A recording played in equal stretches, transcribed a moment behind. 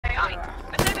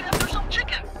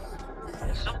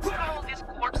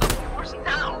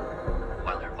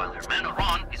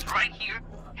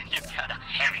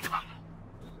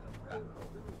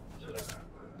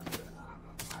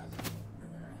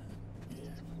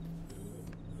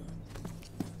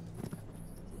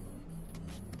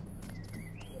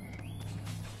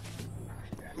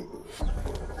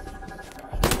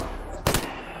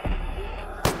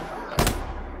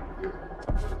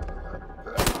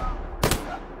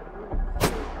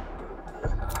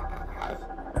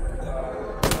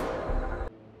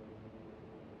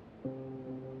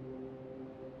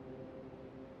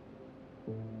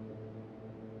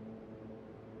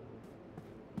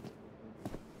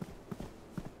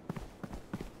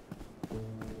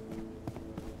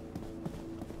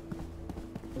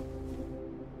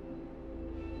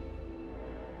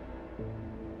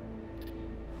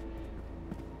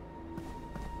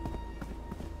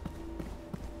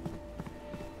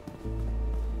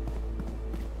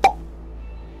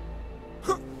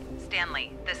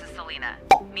Stanley, this is Selena.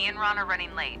 Me and Ron are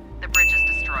running late. The bridge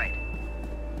is destroyed.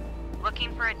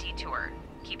 Looking for a detour,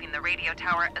 keeping the radio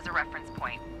tower as a reference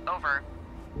point. Over.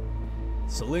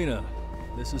 Selena,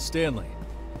 this is Stanley.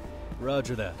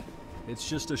 Roger that. It's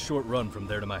just a short run from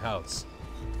there to my house.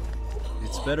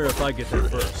 It's better if I get there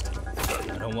first.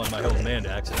 I don't want my old man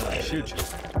to accidentally shoot you.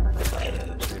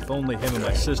 If only him and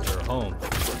my sister are home.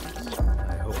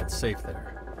 I hope it's safe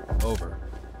there. Over.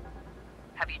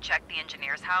 Have you checked the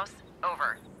engineer's house?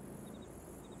 Over.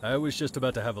 I was just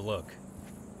about to have a look.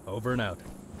 Over and out.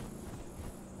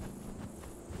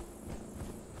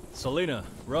 Selena,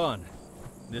 Ron,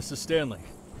 this is Stanley.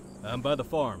 I'm by the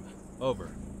farm.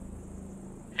 Over.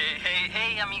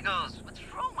 Hey, amigos. What's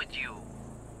wrong with you?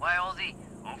 Why all the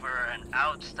over and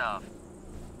out stuff?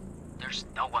 There's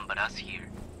no one but us here.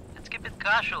 Let's keep it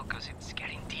casual, because it's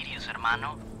getting tedious,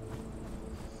 hermano.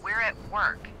 We're at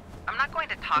work. I'm not going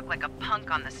to talk like a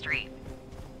punk on the street.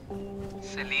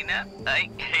 Selena, I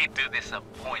hate to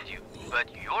disappoint you,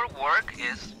 but your work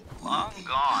is long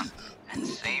gone, and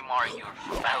same are your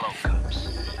fellow cubs.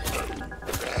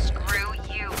 Screw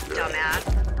you, dumbass.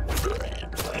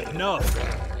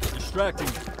 Enough! Distracting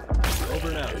me. Over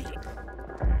and out.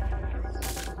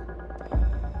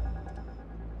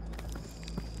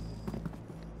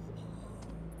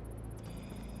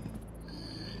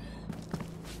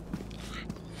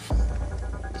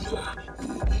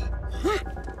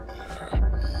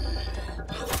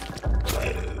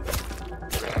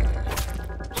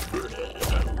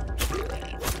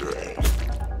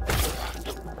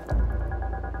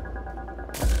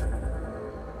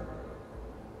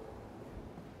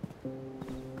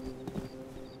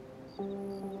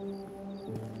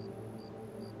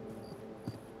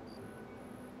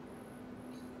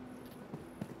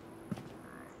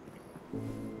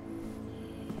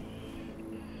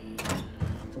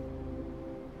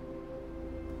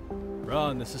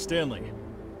 Ron, this is Stanley.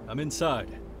 I'm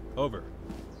inside. Over.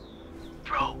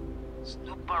 Bro,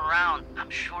 snoop around. I'm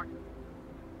sure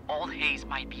old Hayes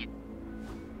might be...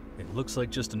 It looks like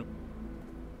just an...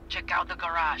 Check out the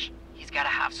garage. He's gotta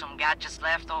have some gadgets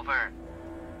left over.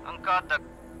 Uncut the...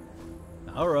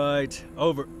 Alright,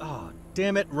 over. Oh,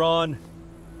 damn it, Ron.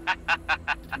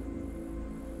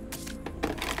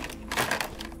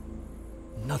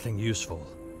 Nothing useful.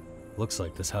 Looks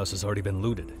like this house has already been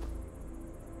looted.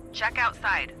 Check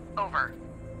outside. Over.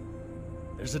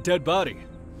 There's a dead body.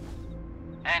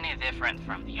 Any different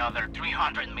from the other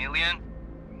 300 million?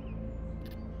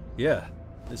 Yeah,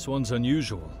 this one's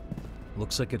unusual.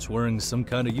 Looks like it's wearing some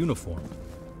kind of uniform.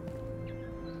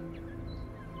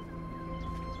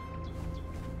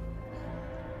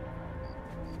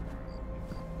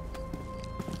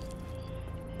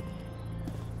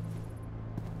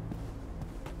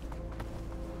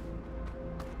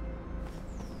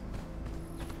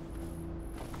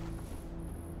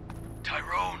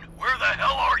 Tyrone, where the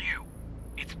hell are you?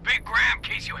 It's Big Graham, in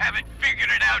case you haven't figured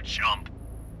it out, chump.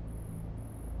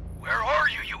 Where are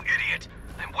you, you idiot?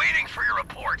 I'm waiting for your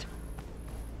report.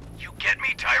 You get me,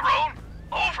 Tyrone?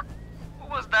 Over. Who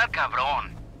was that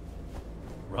cabron?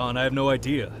 Ron, I have no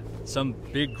idea. Some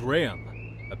Big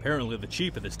Graham. Apparently the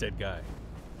chief of this dead guy.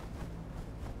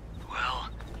 Well,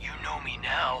 you know me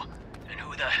now. And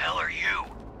who the hell are you?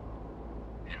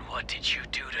 And what did you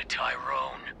do to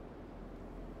Tyrone?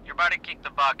 Your buddy kicked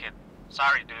the bucket.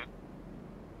 Sorry, dude.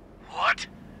 What?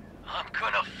 I'm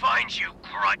gonna find you,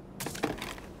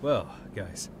 Well,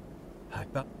 guys, I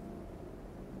about...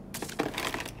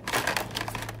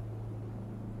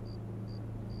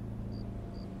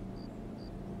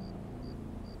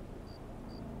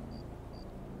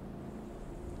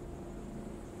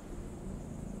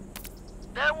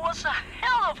 That was a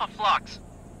hell of a flux.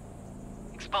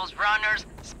 Exposed runners,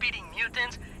 speeding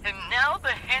mutants, and now the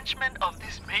henchmen of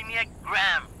this maniac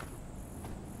Graham.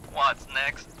 What's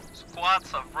next?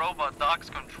 Squads of robot dogs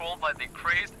controlled by the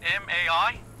crazed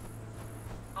MAI?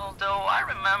 Although I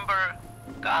remember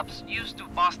cops used to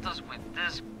bust us with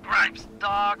these Gripes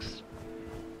dogs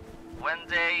when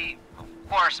they, of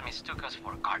course, mistook us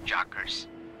for carjackers.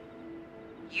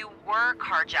 You were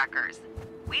carjackers.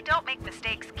 We don't make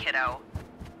mistakes, kiddo.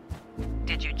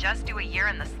 Did you just do a year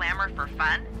in the slammer for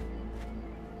fun?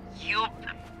 You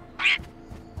bit.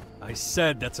 I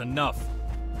said that's enough.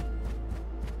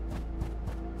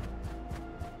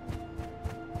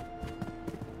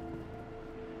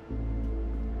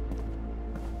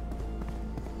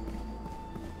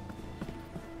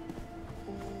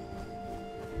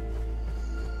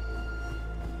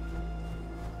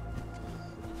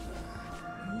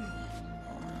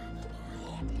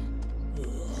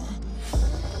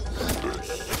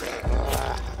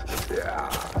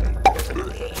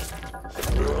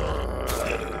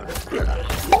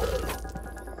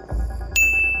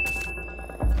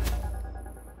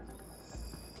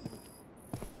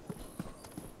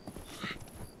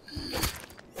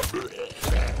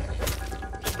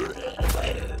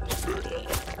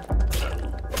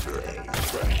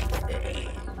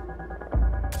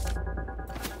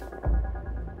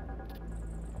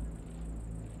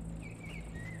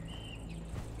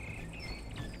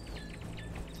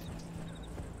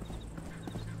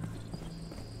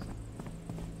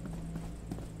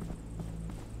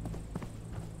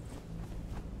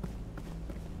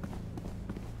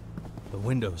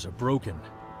 windows are broken,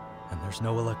 and there's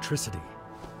no electricity.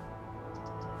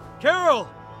 Carol!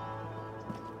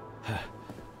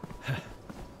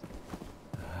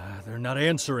 They're not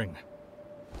answering.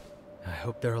 I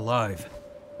hope they're alive.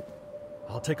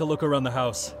 I'll take a look around the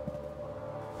house.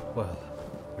 Well,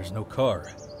 there's no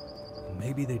car.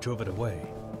 Maybe they drove it away.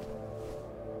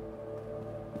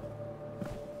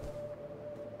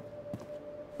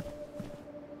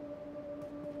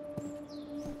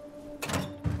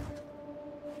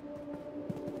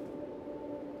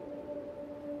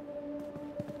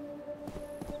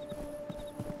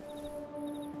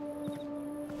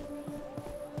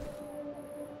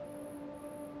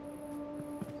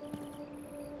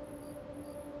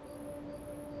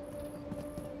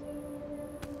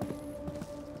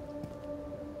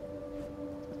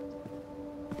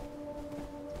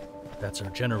 That's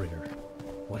our generator.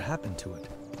 What happened to it?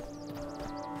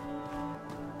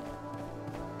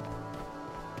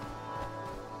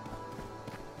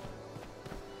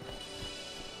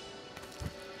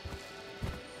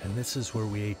 And this is where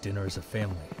we ate dinner as a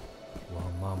family,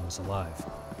 while Mom was alive.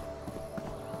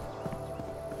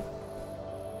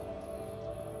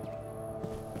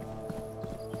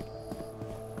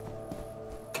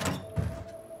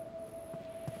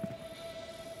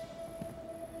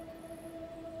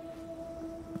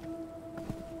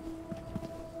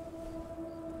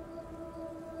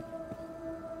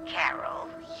 Carol,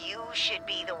 you should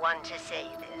be the one to say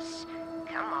this.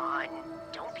 Come on,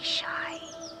 don't be shy.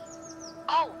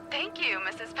 Oh, thank you,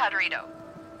 Mrs. Padrito.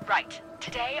 Right.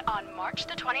 Today, on March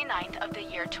the 29th of the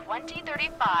year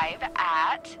 2035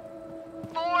 at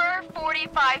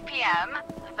 4:45 p.m.,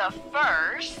 the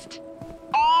first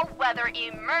all-weather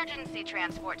emergency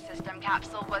transport system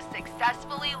capsule was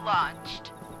successfully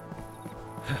launched.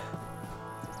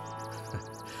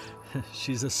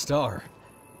 She's a star.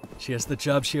 She has the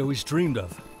job she always dreamed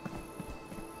of.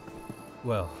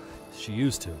 Well, she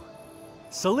used to.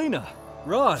 Selena!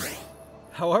 Ron!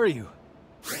 How are you?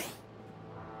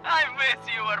 I miss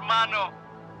you, hermano.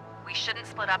 We shouldn't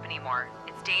split up anymore.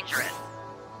 It's dangerous.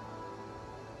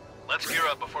 Let's gear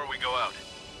up before we go out.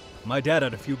 My dad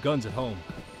had a few guns at home.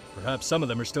 Perhaps some of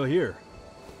them are still here.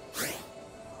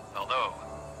 Although,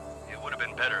 it would have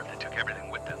been better if they took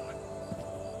everything with them.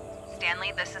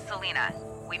 Stanley, this is Selena.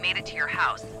 We made it to your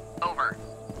house. Over.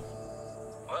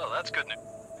 Well, that's good news.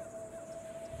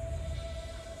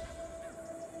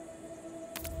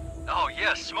 Oh,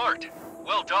 yes, smart.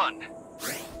 Well done.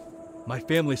 My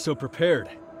family's so prepared.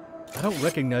 I don't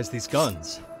recognize these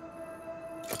guns.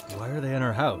 Why are they in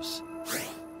our house?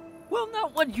 Well,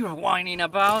 not what you're whining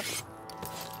about.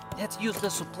 Let's use the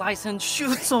supplies and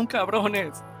shoot some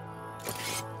cabrones.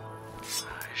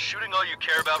 Shooting all you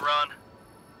care about, Ron?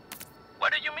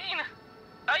 What do you mean?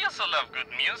 I also love good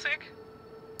music.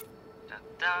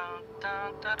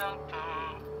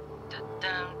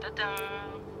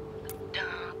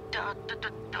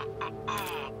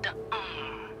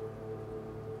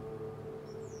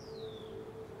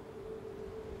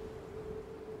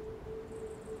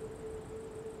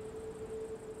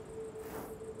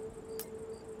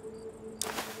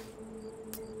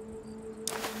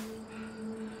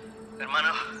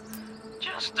 Hermano,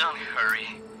 just don't hurry.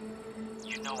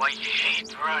 You know I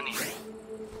hate running.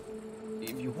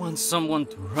 If you want someone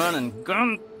to run and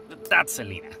gun, that's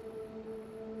Selena.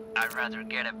 I'd rather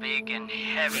get a big and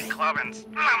heavy club and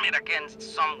slam it against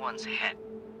someone's head.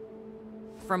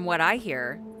 From what I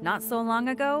hear, not so long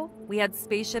ago, we had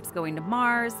spaceships going to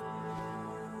Mars,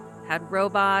 had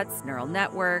robots, neural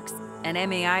networks, and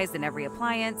MAIs in every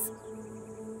appliance.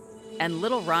 And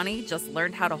little Ronnie just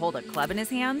learned how to hold a club in his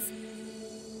hands.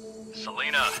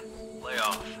 Selena, lay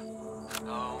off.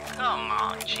 Oh, come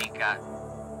on, chica.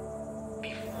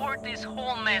 Before this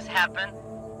whole mess happened,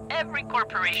 every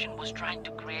corporation was trying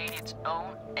to create its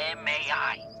own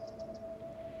MAI.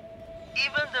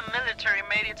 Even the military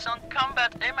made its own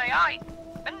combat MAI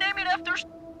and named it after...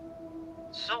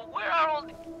 So where are all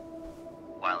the...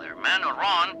 While hermano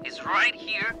Ron is right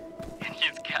here and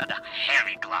he's got a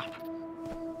heavy club.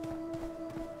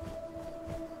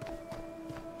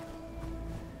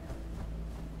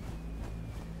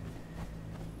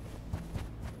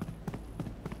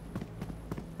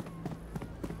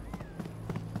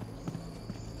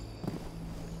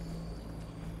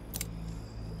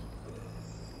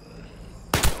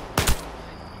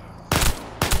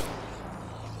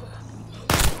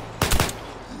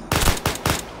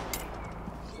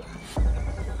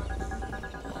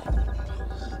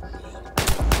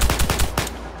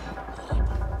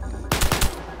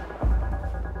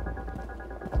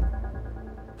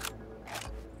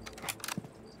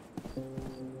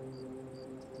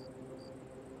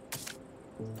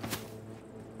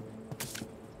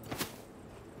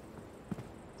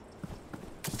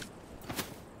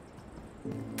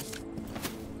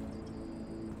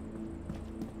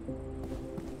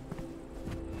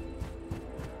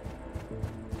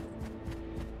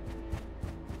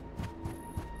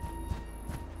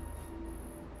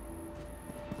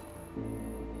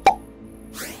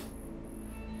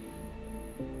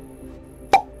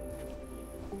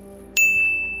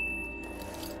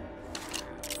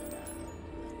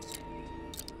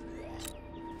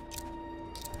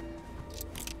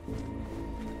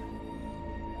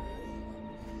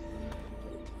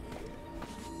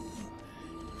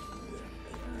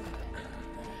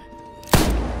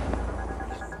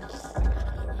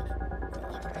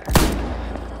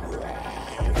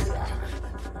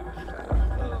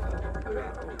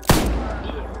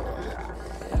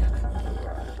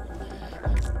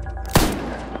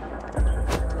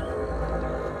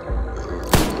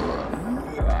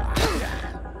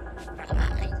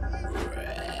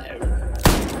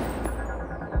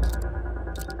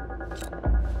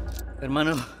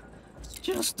 Hermano,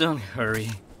 just don't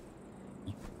hurry.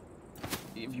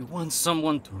 If you want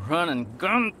someone to run and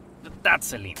gun, that's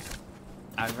Selena.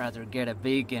 I'd rather get a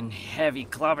big and heavy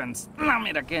club and slam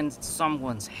it against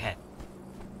someone's head.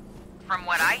 From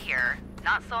what I hear,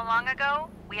 not so long ago,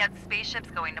 we had spaceships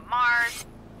going to Mars,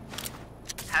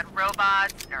 had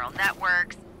robots, neural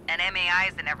networks, and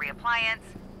MAIs in every appliance.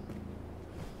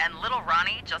 And little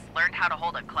Ronnie just learned how to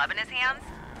hold a club in his hands.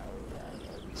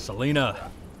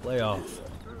 Selena, lay off.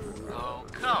 Oh,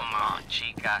 come on,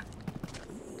 chica.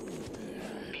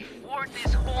 Before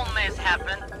this whole mess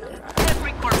happened,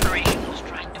 every corporation was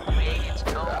trying to create its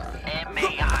own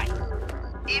MAI.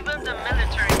 Even the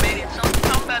military made its own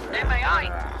combat MAI,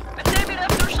 and named it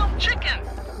after some chicken.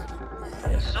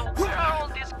 So where are all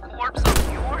these corps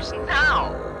of yours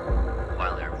now?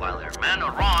 While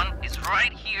hermano Ron is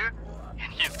right here,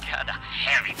 and you've got a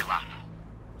heavy club.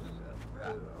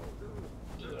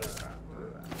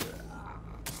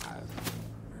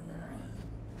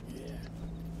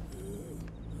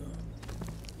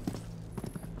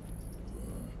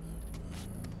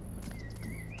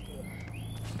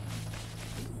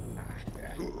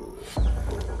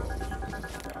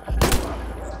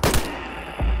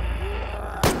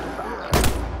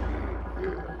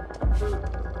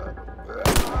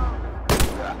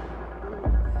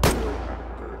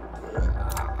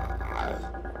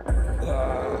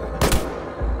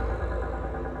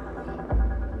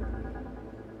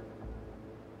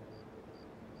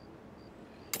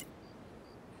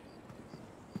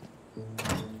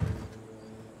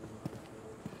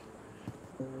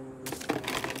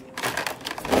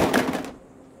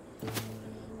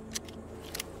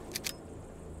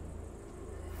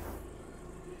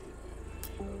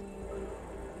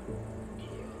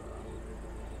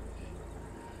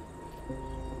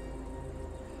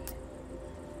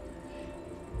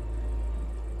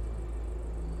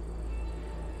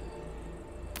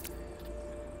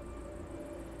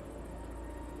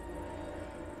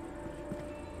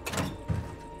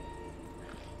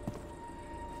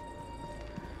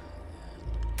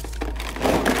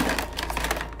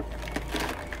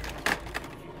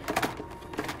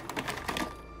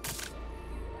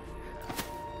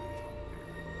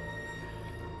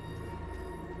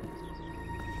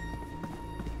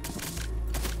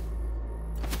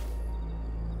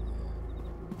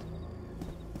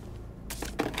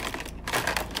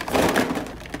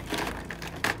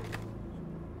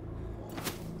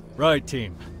 Right,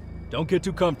 team. Don't get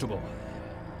too comfortable.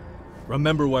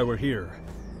 Remember why we're here.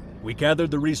 We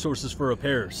gathered the resources for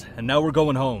repairs, and now we're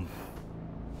going home.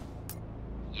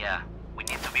 Yeah, we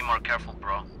need to be more careful,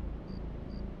 bro.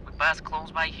 We pass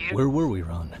close by here. Where were we,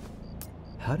 Ron?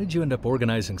 How did you end up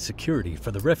organizing security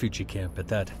for the refugee camp at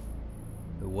that...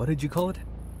 what did you call it?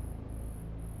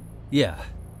 Yeah,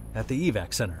 at the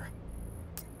evac center.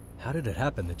 How did it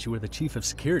happen that you were the chief of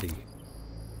security?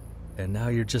 And now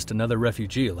you're just another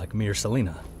refugee like me or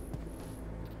Selena.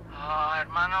 Oh,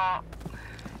 hermano,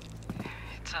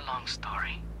 it's a long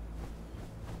story.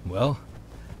 Well,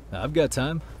 I've got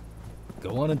time.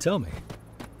 Go on and tell me.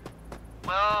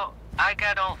 Well, I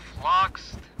got all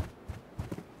fluxed.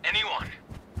 Anyone?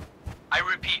 I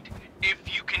repeat, if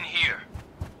you can hear.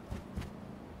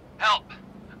 Help!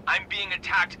 I'm being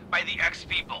attacked by the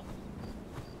X-people.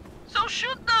 So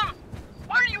shoot them!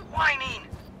 Why are you whining?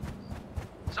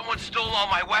 Someone stole all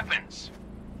my weapons.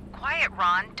 Quiet,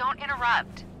 Ron. Don't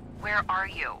interrupt. Where are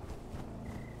you?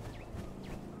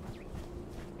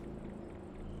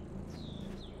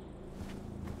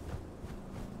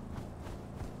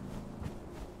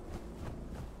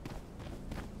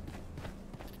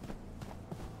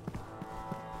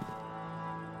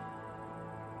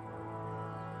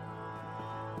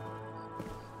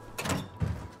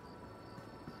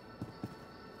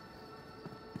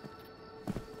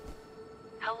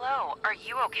 Hello, are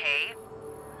you okay?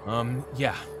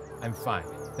 Yeah, I'm fine.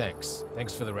 Thanks.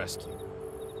 Thanks for the rescue.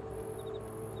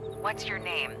 What's your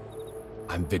name?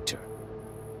 I'm Victor.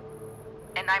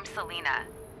 And I'm Selena.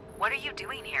 What are you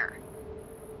doing here?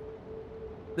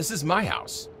 This is my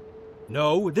house.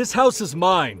 No, this house is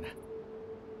mine.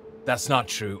 That's not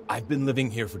true. I've been living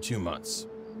here for 2 months.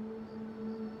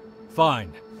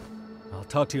 Fine. I'll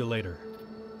talk to you later.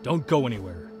 Don't go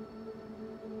anywhere.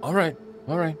 All right.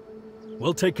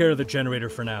 We'll take care of the generator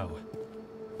for now.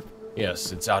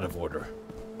 Yes, it's out of order.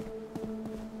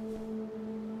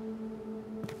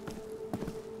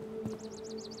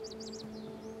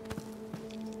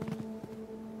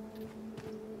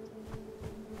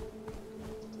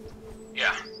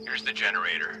 Yeah, here's the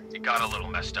generator. It got a little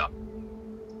messed up.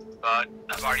 But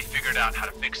I've already figured out how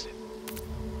to fix it.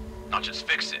 Not just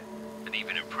fix it, but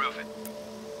even improve it.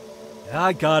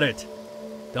 I got it.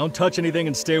 Don't touch anything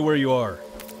and stay where you are.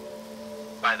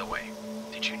 By the way,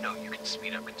 did you know you can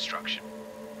speed up construction?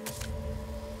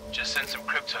 Just send some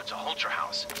crypto to Holter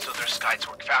House so their skies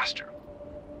work faster.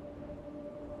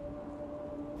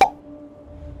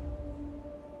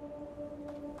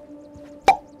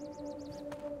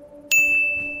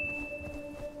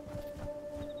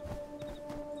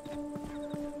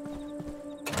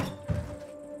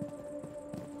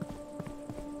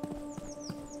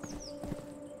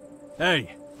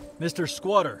 Hey, Mr.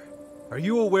 Squatter, are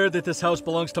you aware that this house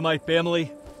belongs to my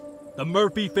family? The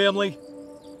Murphy family?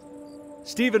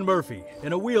 Stephen Murphy,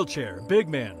 in a wheelchair, big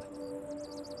man.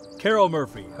 Carol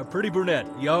Murphy, a pretty brunette,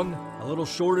 young, a little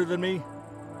shorter than me.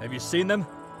 Have you seen them?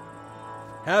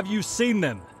 Have you seen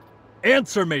them?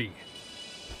 Answer me!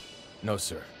 No,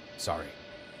 sir. Sorry.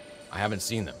 I haven't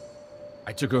seen them.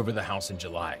 I took over the house in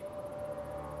July.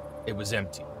 It was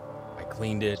empty. I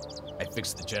cleaned it, I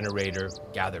fixed the generator,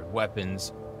 gathered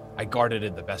weapons. I guarded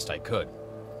it the best I could.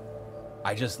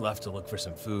 I just left to look for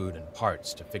some food and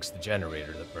parts to fix the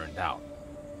generator that burned out.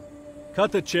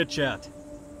 Cut the chit-chat.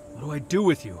 What do I do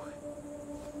with you?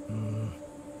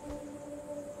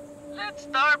 Let's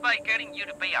start by getting you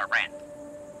to pay our rent.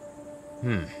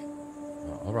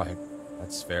 All right.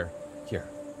 That's fair. Here,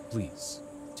 please.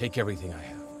 Take everything I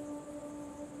have.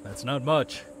 That's not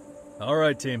much. All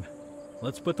right, team.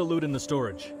 Let's put the loot in the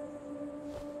storage.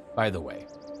 By the way,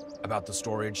 about the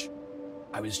storage,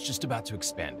 I was just about to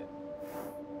expand it.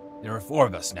 There are 4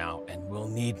 of us now, and we'll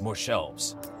need more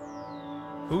shelves.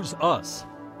 Who's us?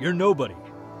 You're nobody.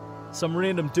 Some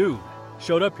random dude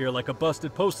showed up here like a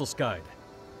busted postal guide.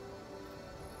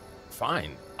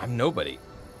 Fine, I'm nobody.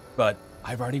 But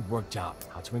I've already worked out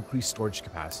how to increase storage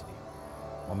capacity.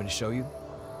 Want me to show you?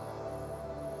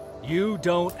 You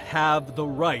don't have the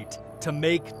right to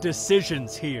make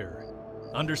decisions here.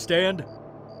 Understand?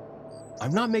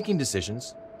 I'm not making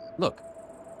decisions. Look,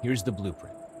 here's the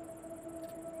blueprint.